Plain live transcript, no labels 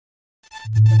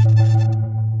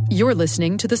You're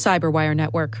listening to the Cyberwire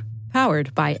Network,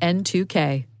 powered by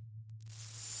N2K.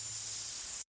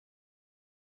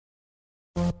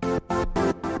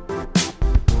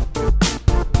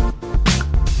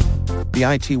 The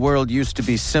IT world used to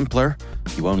be simpler.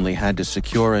 You only had to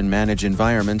secure and manage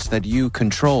environments that you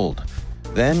controlled.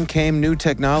 Then came new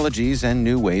technologies and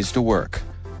new ways to work.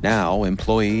 Now,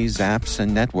 employees, apps,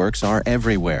 and networks are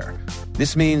everywhere.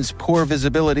 This means poor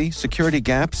visibility, security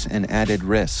gaps, and added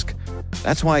risk.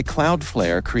 That's why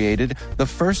Cloudflare created the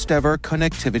first-ever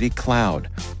connectivity cloud.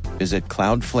 Visit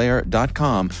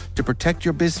cloudflare.com to protect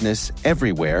your business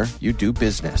everywhere you do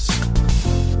business.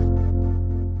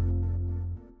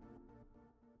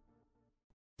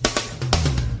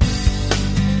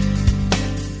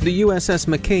 The USS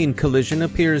McCain collision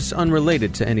appears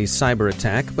unrelated to any cyber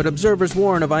attack, but observers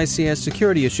warn of ICS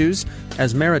security issues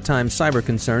as maritime cyber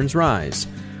concerns rise.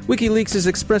 WikiLeaks'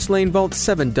 ExpressLane Vault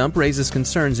 7 dump raises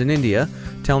concerns in India.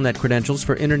 Telnet credentials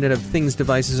for Internet of Things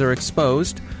devices are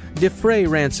exposed. Defray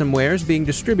ransomware is being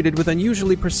distributed with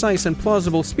unusually precise and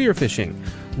plausible spear phishing.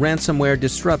 Ransomware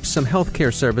disrupts some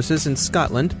healthcare services in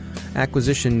Scotland.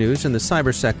 Acquisition news in the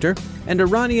cyber sector. And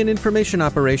Iranian information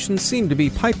operations seem to be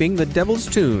piping the devil's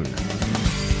tune.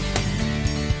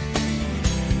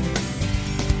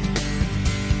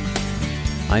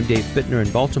 I'm Dave Bittner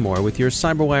in Baltimore with your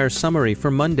CyberWire summary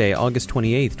for Monday, August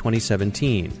 28,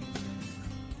 2017.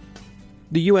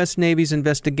 The U.S. Navy's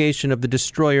investigation of the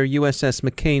destroyer USS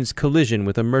McCain's collision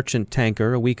with a merchant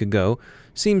tanker a week ago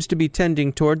seems to be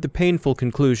tending toward the painful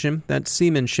conclusion that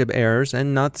seamanship errors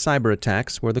and not cyber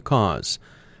attacks were the cause.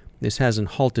 This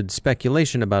hasn't halted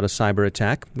speculation about a cyber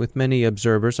attack, with many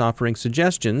observers offering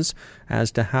suggestions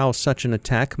as to how such an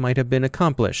attack might have been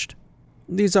accomplished.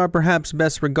 These are perhaps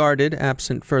best regarded,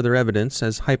 absent further evidence,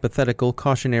 as hypothetical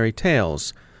cautionary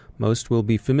tales. Most will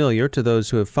be familiar to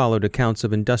those who have followed accounts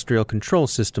of industrial control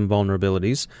system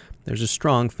vulnerabilities. There's a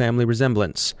strong family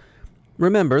resemblance.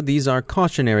 Remember, these are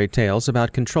cautionary tales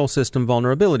about control system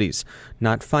vulnerabilities,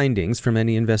 not findings from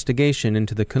any investigation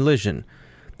into the collision.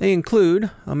 They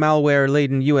include a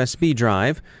malware-laden USB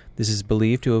drive. This is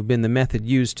believed to have been the method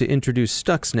used to introduce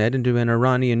Stuxnet into an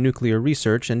Iranian nuclear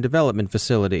research and development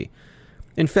facility.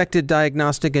 Infected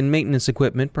diagnostic and maintenance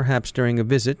equipment, perhaps during a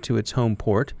visit to its home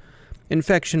port.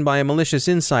 Infection by a malicious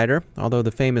insider, although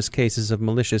the famous cases of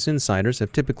malicious insiders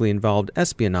have typically involved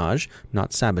espionage,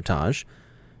 not sabotage.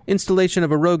 Installation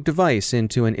of a rogue device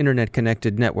into an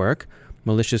internet-connected network.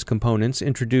 Malicious components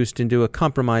introduced into a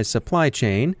compromised supply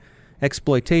chain.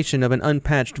 Exploitation of an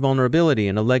unpatched vulnerability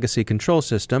in a legacy control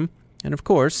system. And, of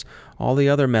course, all the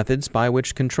other methods by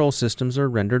which control systems are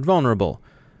rendered vulnerable.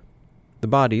 The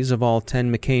bodies of all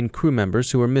 10 McCain crew members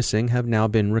who are missing have now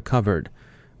been recovered.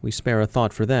 We spare a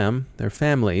thought for them, their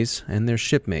families, and their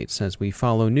shipmates as we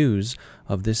follow news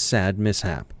of this sad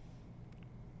mishap.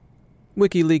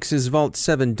 WikiLeaks' Vault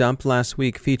 7 dump last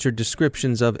week featured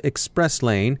descriptions of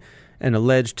ExpressLane, an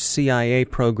alleged CIA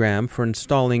program for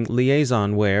installing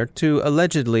liaisonware to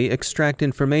allegedly extract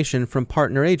information from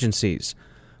partner agencies.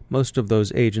 Most of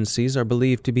those agencies are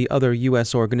believed to be other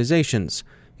U.S. organizations,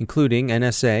 including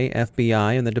NSA,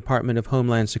 FBI, and the Department of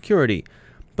Homeland Security.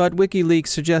 But WikiLeaks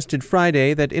suggested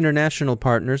Friday that international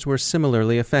partners were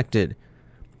similarly affected.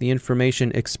 The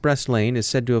information ExpressLane is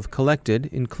said to have collected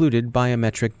included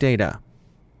biometric data.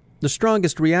 The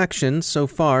strongest reactions so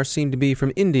far seem to be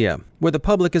from India, where the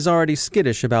public is already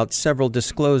skittish about several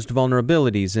disclosed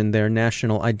vulnerabilities in their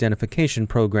National Identification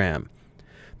Program.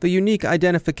 The Unique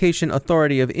Identification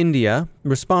Authority of India,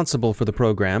 responsible for the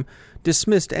program,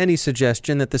 dismissed any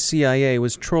suggestion that the CIA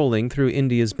was trolling through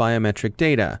India's biometric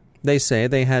data. They say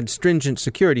they had stringent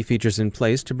security features in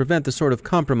place to prevent the sort of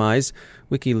compromise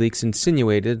WikiLeaks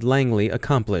insinuated Langley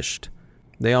accomplished.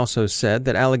 They also said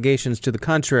that allegations to the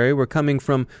contrary were coming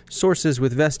from sources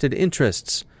with vested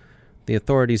interests. The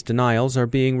authorities' denials are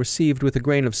being received with a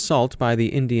grain of salt by the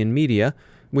Indian media,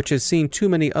 which has seen too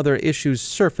many other issues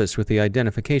surface with the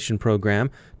identification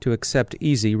program to accept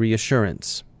easy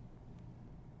reassurance.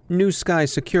 New Sky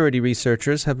security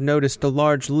researchers have noticed a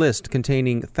large list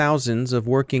containing thousands of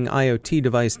working IoT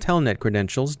device telnet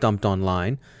credentials dumped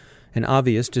online, an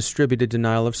obvious distributed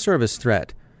denial of service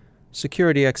threat.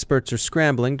 Security experts are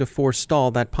scrambling to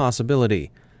forestall that possibility.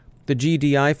 The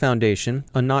GDI Foundation,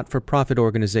 a not-for-profit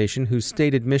organization whose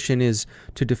stated mission is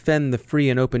to defend the free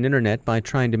and open Internet by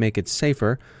trying to make it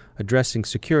safer, addressing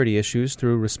security issues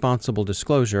through responsible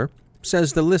disclosure,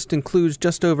 says the list includes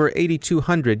just over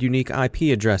 8,200 unique IP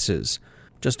addresses.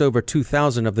 Just over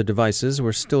 2,000 of the devices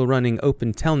were still running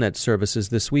open telnet services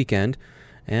this weekend,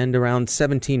 and around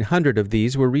 1,700 of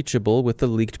these were reachable with the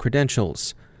leaked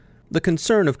credentials. The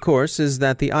concern, of course, is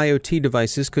that the IoT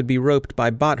devices could be roped by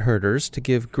bot herders to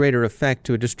give greater effect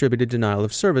to a distributed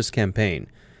denial-of-service campaign.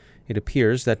 It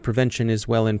appears that prevention is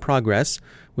well in progress,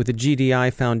 with the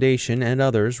GDI Foundation and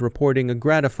others reporting a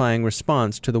gratifying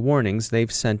response to the warnings they've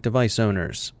sent device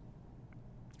owners.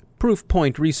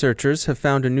 Proofpoint researchers have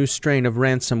found a new strain of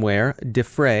ransomware,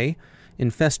 Defray,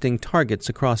 infesting targets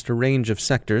across a range of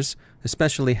sectors,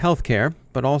 especially healthcare,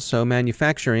 but also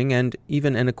manufacturing and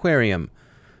even an aquarium.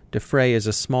 Defray is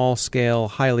a small-scale,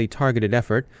 highly targeted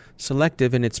effort,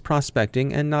 selective in its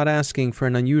prospecting and not asking for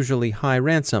an unusually high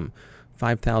ransom.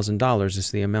 $5,000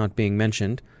 is the amount being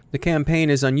mentioned. The campaign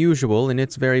is unusual in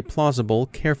its very plausible,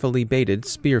 carefully baited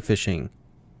spear phishing.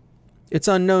 It's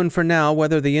unknown for now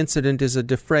whether the incident is a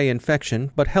Defray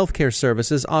infection, but healthcare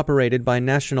services operated by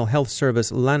National Health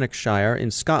Service Lanarkshire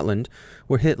in Scotland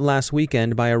were hit last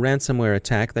weekend by a ransomware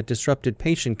attack that disrupted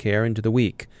patient care into the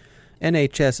week.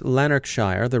 NHS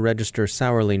Lanarkshire, the Register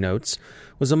sourly notes,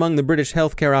 was among the British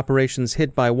healthcare operations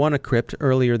hit by WannaCrypt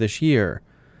earlier this year.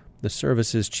 The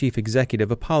service's chief executive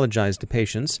apologized to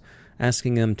patients,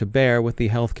 asking them to bear with the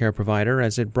healthcare provider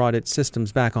as it brought its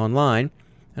systems back online,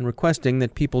 and requesting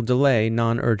that people delay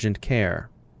non-urgent care.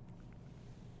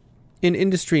 In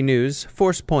industry news,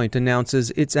 ForcePoint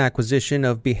announces its acquisition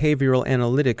of behavioral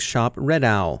analytics shop Red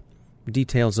Owl.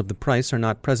 Details of the price are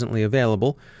not presently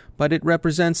available, but it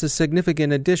represents a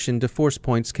significant addition to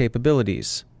ForcePoint's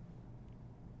capabilities.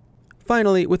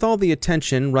 Finally, with all the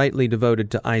attention rightly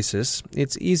devoted to ISIS,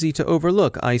 it's easy to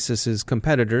overlook ISIS's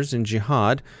competitors in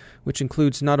jihad, which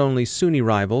includes not only Sunni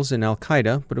rivals in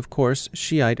al-Qaeda, but of course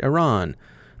Shiite Iran.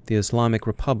 The Islamic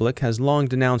Republic has long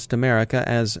denounced America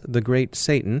as the Great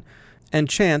Satan, and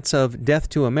chants of death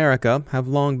to America have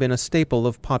long been a staple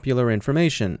of popular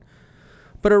information.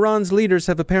 But Iran's leaders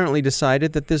have apparently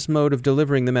decided that this mode of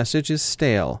delivering the message is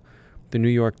stale. The New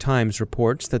York Times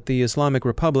reports that the Islamic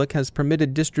Republic has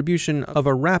permitted distribution of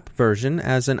a rap version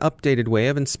as an updated way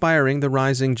of inspiring the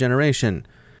rising generation.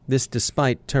 This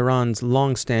despite Tehran's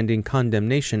long-standing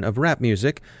condemnation of rap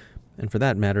music, and for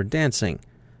that matter, dancing.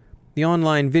 The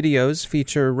online videos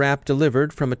feature rap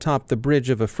delivered from atop the bridge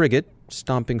of a frigate,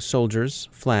 stomping soldiers,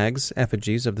 flags,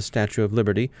 effigies of the Statue of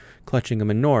Liberty, clutching a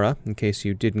menorah, in case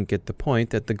you didn't get the point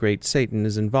that the Great Satan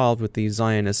is involved with the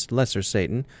Zionist Lesser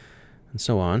Satan, and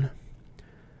so on.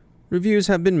 Reviews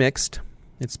have been mixed.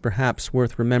 It's perhaps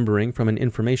worth remembering from an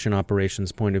information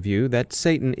operations point of view that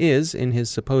Satan is, in his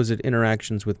supposed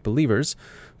interactions with believers,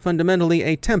 fundamentally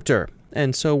a tempter,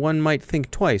 and so one might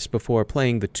think twice before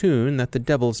playing the tune that the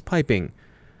devil's piping.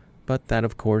 But that,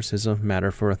 of course, is a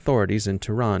matter for authorities in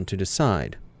Tehran to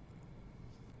decide.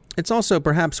 It's also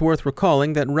perhaps worth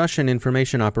recalling that Russian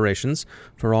information operations,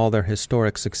 for all their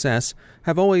historic success,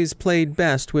 have always played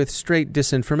best with straight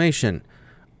disinformation.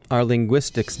 Our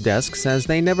linguistics desk says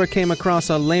they never came across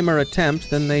a lamer attempt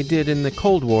than they did in the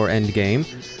Cold War endgame,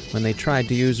 when they tried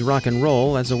to use rock and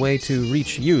roll as a way to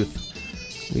reach youth.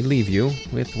 We leave you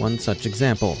with one such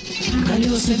example.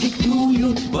 Колеса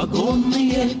диктуют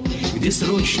вагонные, где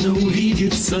срочно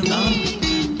увидится нам.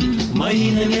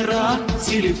 Мои номера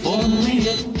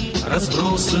телефонные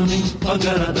разбросаны по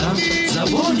городам.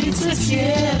 Заботится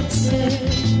сердце,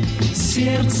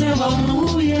 сердце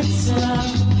волнуется,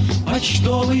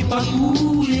 почтовый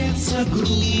пакуется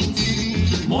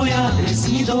грудь. Мой адрес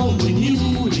не дом и не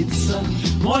улица,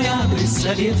 мой адрес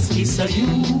Советский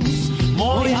Союз.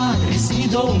 Мой адрес не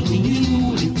дом и не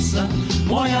улица,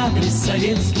 мой адрес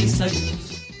Советский Союз.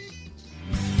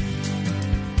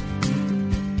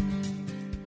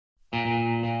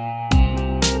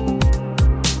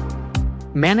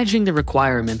 Managing the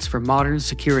requirements for modern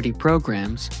security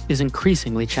programs is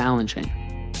increasingly challenging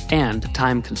and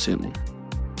time-consuming.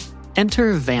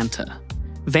 Enter Vanta.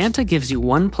 Vanta gives you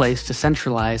one place to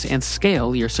centralize and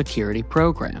scale your security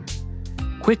program.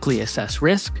 Quickly assess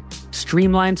risk,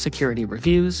 streamline security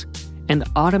reviews, and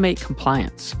automate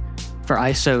compliance for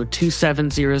ISO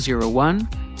 27001,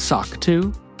 SOC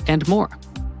 2, and more.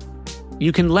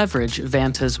 You can leverage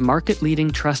Vanta's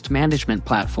market-leading trust management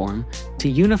platform to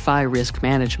unify risk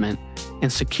management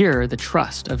and secure the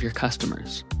trust of your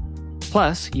customers.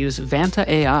 Plus, use Vanta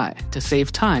AI to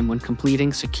save time when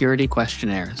completing security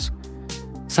questionnaires.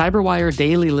 CyberWire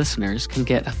Daily listeners can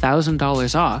get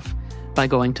 $1,000 off by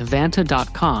going to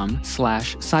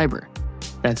vanta.com/cyber.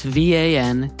 That's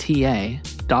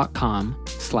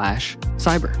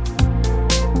vanta.com/cyber.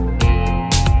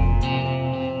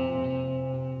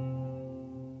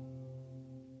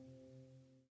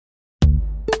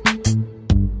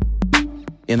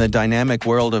 In the dynamic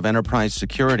world of enterprise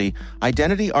security,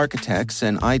 identity architects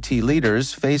and IT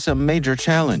leaders face a major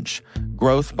challenge.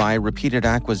 Growth by repeated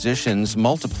acquisitions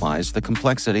multiplies the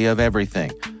complexity of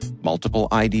everything. Multiple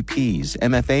IDPs,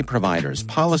 MFA providers,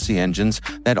 policy engines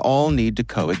that all need to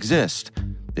coexist.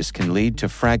 This can lead to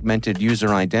fragmented user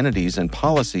identities and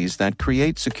policies that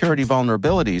create security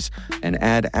vulnerabilities and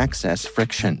add access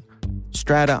friction.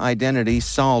 Strata Identity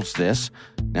solves this.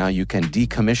 Now you can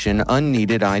decommission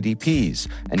unneeded IDPs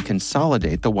and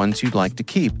consolidate the ones you'd like to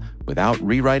keep without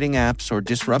rewriting apps or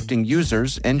disrupting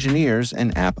users, engineers,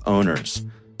 and app owners.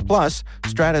 Plus,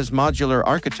 Strata's modular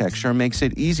architecture makes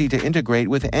it easy to integrate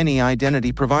with any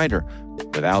identity provider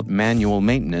without manual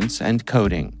maintenance and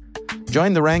coding.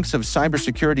 Join the ranks of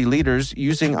cybersecurity leaders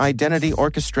using identity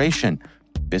orchestration.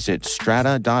 Visit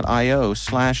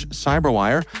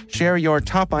strata.io/cyberwire, share your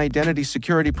top identity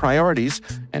security priorities,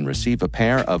 and receive a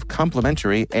pair of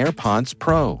complimentary AirPods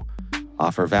Pro.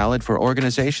 Offer valid for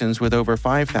organizations with over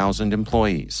 5,000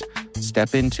 employees.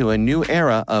 Step into a new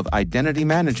era of identity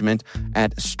management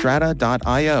at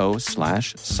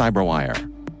strata.io/cyberwire.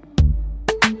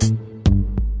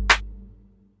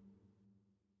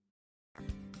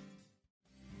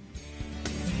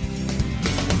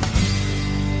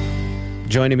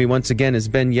 Joining me once again is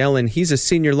Ben Yellen. He's a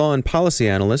senior law and policy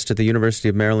analyst at the University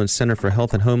of Maryland Center for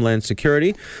Health and Homeland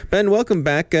Security. Ben, welcome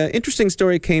back. Interesting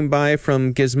story came by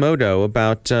from Gizmodo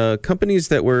about companies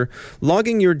that were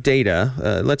logging your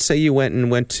data. Let's say you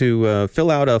went to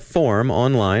fill out a form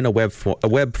online, a web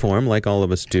form like all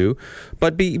of us do.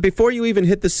 But before you even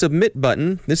hit the submit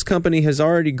button, this company has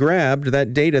already grabbed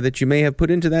that data that you may have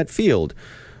put into that field.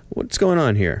 What's going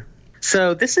on here?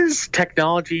 So this is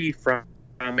technology from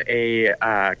a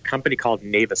company called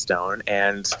Navistone,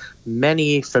 and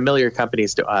many familiar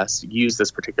companies to us use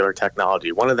this particular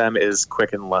technology. One of them is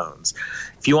Quicken Loans.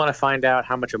 If you want to find out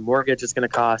how much a mortgage is going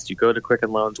to cost, you go to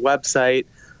Quicken Loans website,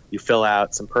 you fill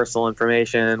out some personal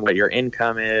information, what your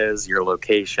income is, your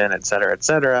location, et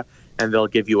cetera, and they'll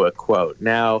give you a quote.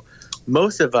 Now,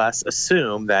 most of us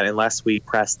assume that unless we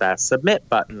press that submit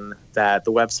button, that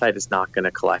the website is not going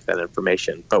to collect that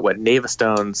information. But what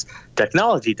Navistone's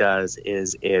technology does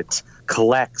is it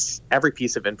collects every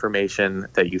piece of information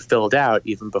that you filled out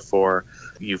even before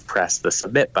you've pressed the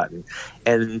submit button.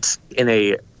 And in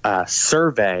a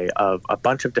survey of a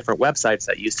bunch of different websites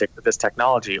that use this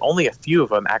technology, only a few of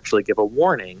them actually give a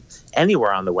warning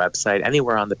anywhere on the website,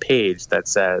 anywhere on the page that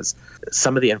says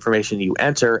some of the information you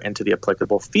enter into the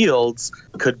applicable fields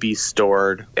could be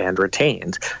stored and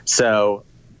retained. So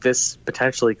this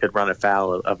potentially could run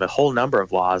afoul of a whole number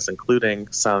of laws,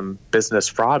 including some business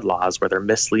fraud laws where they're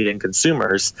misleading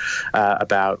consumers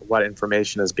about what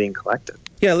information is being collected.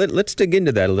 Yeah, let's dig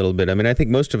into that a little bit. I mean, I think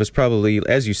most of us probably,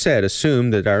 as you said, assume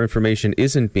that our information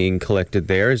isn't being collected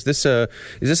there. Is this a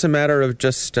matter of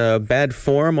just bad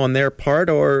form on their part,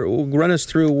 or run us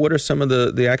through what are some of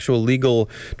the actual legal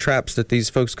traps that these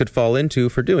folks could fall into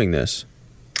for doing this?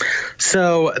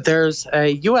 So there's a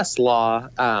U.S. law.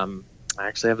 I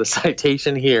actually have the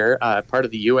citation here, part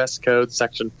of the U.S. Code,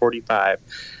 Section 45,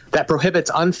 that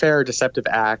prohibits unfair or deceptive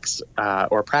acts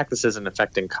or practices in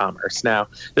affecting commerce. Now,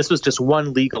 this was just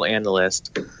one legal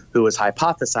analyst who was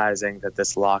hypothesizing that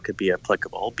this law could be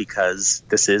applicable because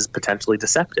this is potentially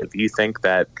deceptive. You think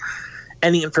that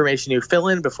any information you fill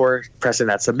in before pressing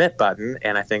that submit button,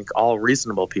 and I think all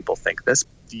reasonable people think this,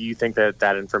 do you think that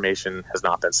that information has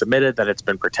not been submitted, that it's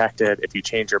been protected? If you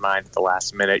change your mind at the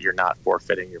last minute, you're not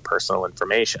forfeiting your personal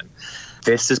information.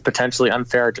 This is potentially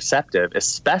unfair or deceptive,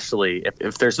 especially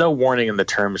if there's no warning in the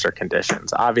terms or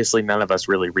conditions. Obviously, none of us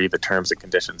really read the terms and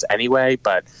conditions anyway,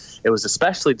 but it was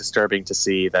especially disturbing to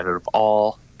see that of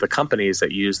all the companies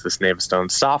that use this Navistone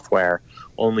software,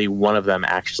 only one of them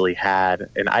actually had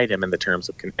an item in the terms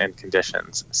and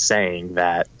conditions saying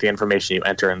that the information you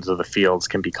enter into the fields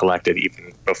can be collected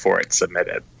even before it's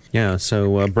submitted. Yeah,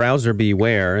 so browser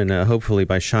beware, and hopefully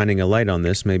by shining a light on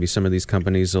this, maybe some of these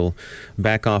companies will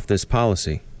back off this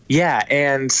policy. Yeah,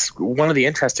 and one of the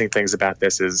interesting things about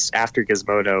this is after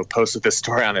Gizmodo posted this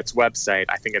story on its website,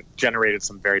 I think it generated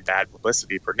some very bad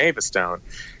publicity for Navistone,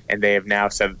 and they have now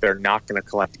said that they're not going to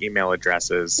collect email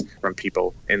addresses from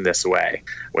people in this way,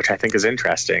 which I think is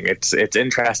interesting. It's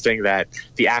interesting that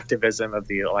the activism of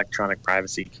the electronic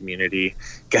privacy community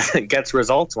gets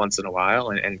results once in a while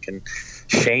and can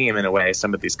shame, in a way,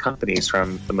 some of these companies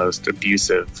from the most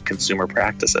abusive consumer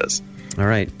practices. All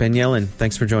right, Ben Yellen,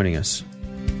 thanks for joining us.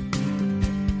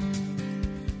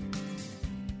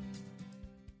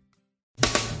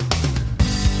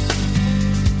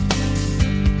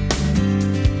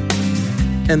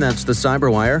 And that's the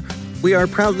Cyberwire. We are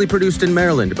proudly produced in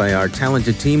Maryland by our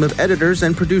talented team of editors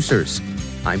and producers.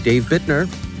 I'm Dave Bittner.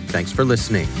 Thanks for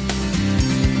listening.